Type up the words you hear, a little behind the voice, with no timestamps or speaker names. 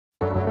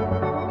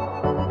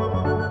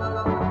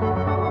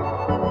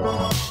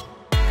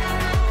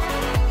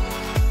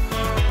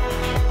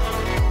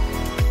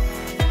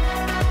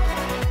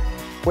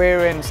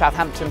We're in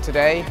Southampton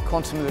today.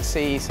 Quantum of the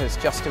Seas has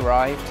just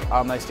arrived,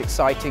 our most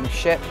exciting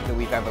ship that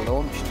we've ever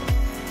launched.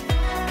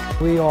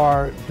 We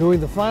are doing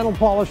the final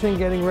polishing,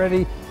 getting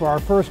ready for our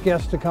first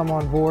guest to come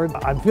on board.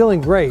 I'm feeling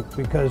great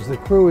because the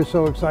crew is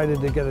so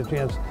excited to get a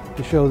chance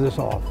to show this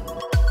off.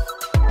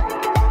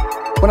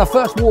 When I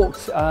first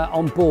walked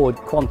on board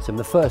Quantum,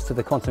 the first of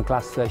the Quantum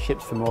class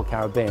ships from Royal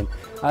Caribbean,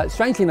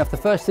 strangely enough, the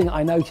first thing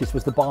I noticed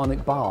was the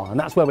Bionic bar, and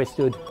that's where we're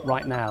stood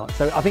right now.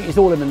 So I think it's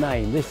all in the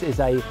name. This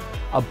is a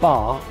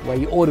bar where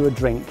you order a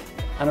drink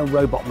and a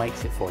robot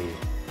makes it for you,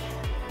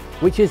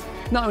 which is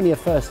not only a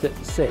first at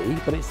sea,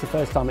 but it's the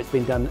first time it's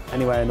been done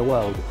anywhere in the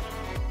world.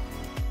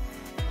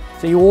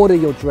 So you order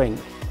your drink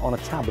on a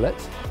tablet,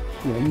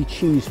 you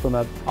choose from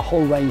a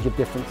whole range of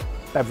different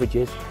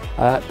beverages,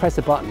 press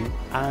a button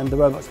and the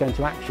robot's go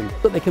into action.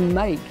 But they can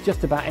make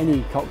just about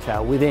any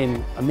cocktail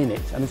within a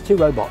minute, and there's 2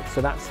 robots, so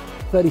that's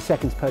 30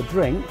 seconds per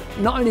drink.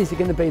 Not only is it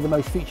going to be the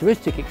most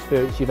futuristic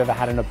experience you've ever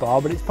had in a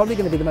bar, but it's probably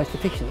going to be the most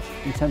efficient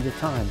in terms of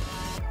time.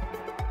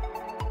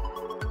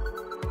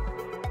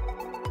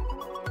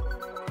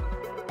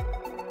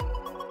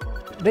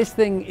 This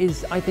thing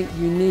is, I think,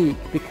 unique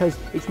because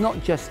it's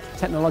not just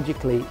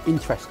technologically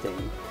interesting,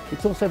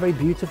 it's also very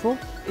beautiful.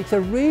 It's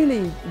a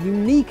really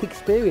unique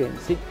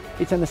experience.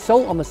 It's an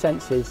assault on the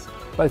senses,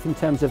 both in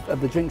terms of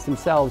the drinks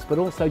themselves, but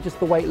also just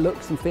the way it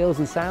looks and feels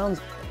and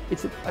sounds.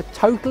 It's a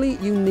totally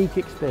unique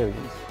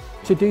experience.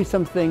 To do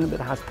something that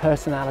has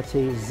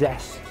personality,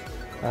 zest,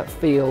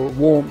 feel,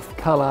 warmth,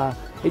 colour,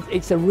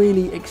 it's a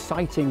really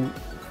exciting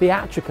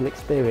theatrical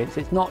experience.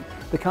 It's not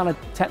the kind of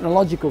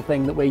technological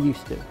thing that we're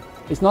used to.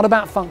 It's not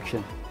about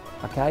function,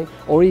 okay,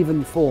 or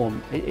even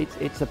form.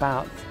 It's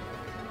about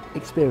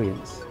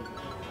experience.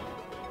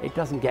 It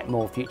doesn't get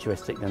more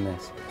futuristic than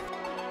this.